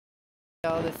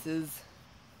This is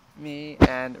me,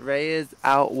 and Ray is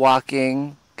out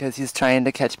walking because he's trying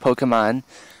to catch Pokemon,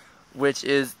 which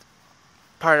is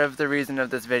part of the reason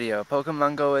of this video.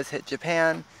 Pokemon Go has hit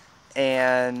Japan,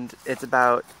 and it's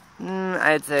about,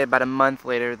 I'd say about a month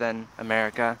later than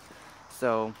America.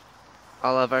 So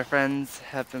all of our friends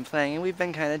have been playing, and we've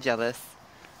been kind of jealous.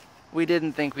 We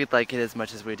didn't think we'd like it as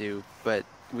much as we do, but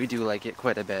we do like it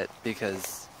quite a bit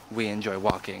because we enjoy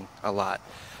walking a lot.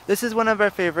 This is one of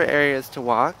our favorite areas to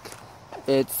walk.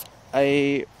 It's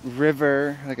a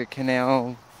river, like a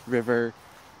canal river,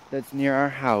 that's near our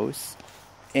house.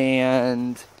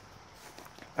 And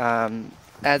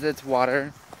as it's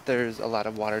water, there's a lot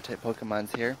of water type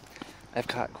Pokemons here. I've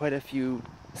caught quite a few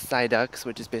Psyducks,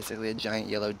 which is basically a giant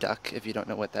yellow duck, if you don't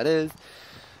know what that is.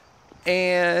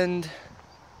 And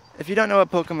if you don't know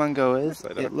what Pokemon Go is,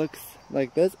 it looks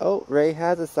like this. Oh, Ray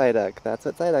has a Psyduck. That's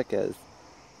what Psyduck is.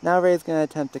 Now Ray's going to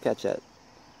attempt to catch it.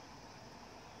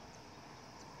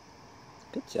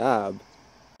 Good job.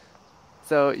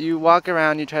 So you walk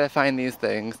around, you try to find these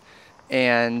things,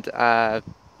 and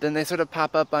then they sort of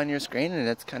pop up on your screen, and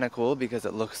it's kind of cool because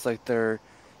it looks like they're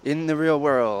in the real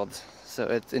world. So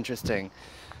it's interesting.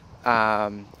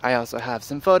 I also have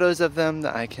some photos of them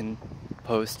that I can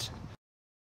post.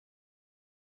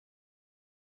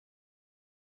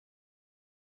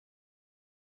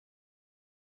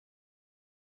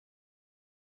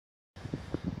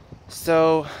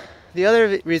 So the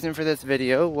other reason for this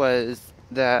video was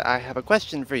that I have a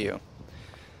question for you.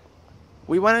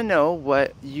 We want to know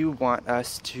what you want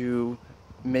us to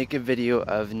make a video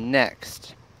of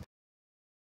next.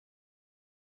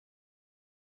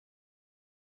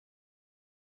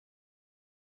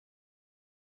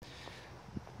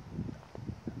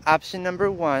 Option number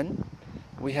 1,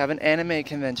 we have an anime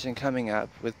convention coming up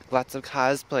with lots of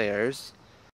cosplayers.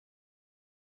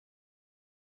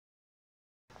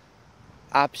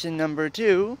 Option number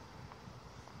 2,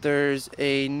 there's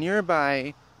a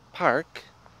nearby park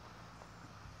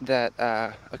that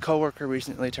a coworker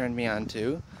recently turned me on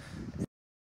to.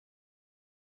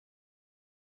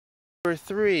 Number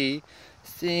 3,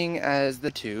 seeing as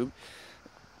the tube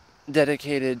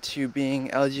dedicated to being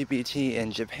LGBT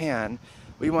in Japan,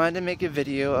 we wanted to make a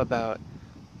video about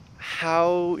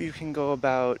how you can go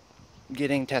about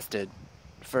getting tested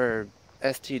for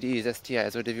STDs,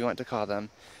 STIs, whatever you want to call them,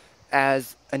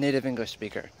 as a native English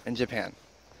speaker in Japan.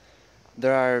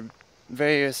 There are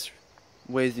various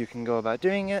ways you can go about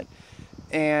doing it,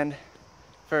 and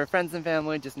for friends and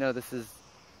family, just know this is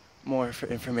more for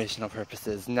informational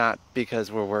purposes, not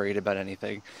because we're worried about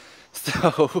anything.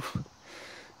 So,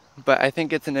 but I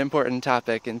think it's an important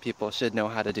topic and people should know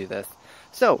how to do this.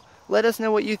 So, let us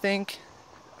know what you think.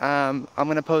 I'm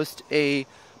going to post a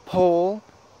poll,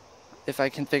 if I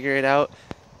can figure it out,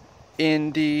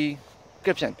 in the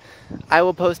description. I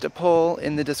will post a poll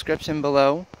in the description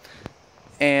below,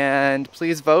 and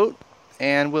please vote,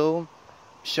 and we'll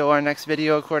show our next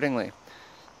video accordingly.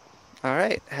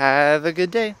 Alright, have a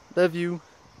good day. Love you.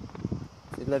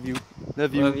 Say love you.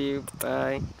 Love you. Love you.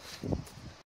 Bye.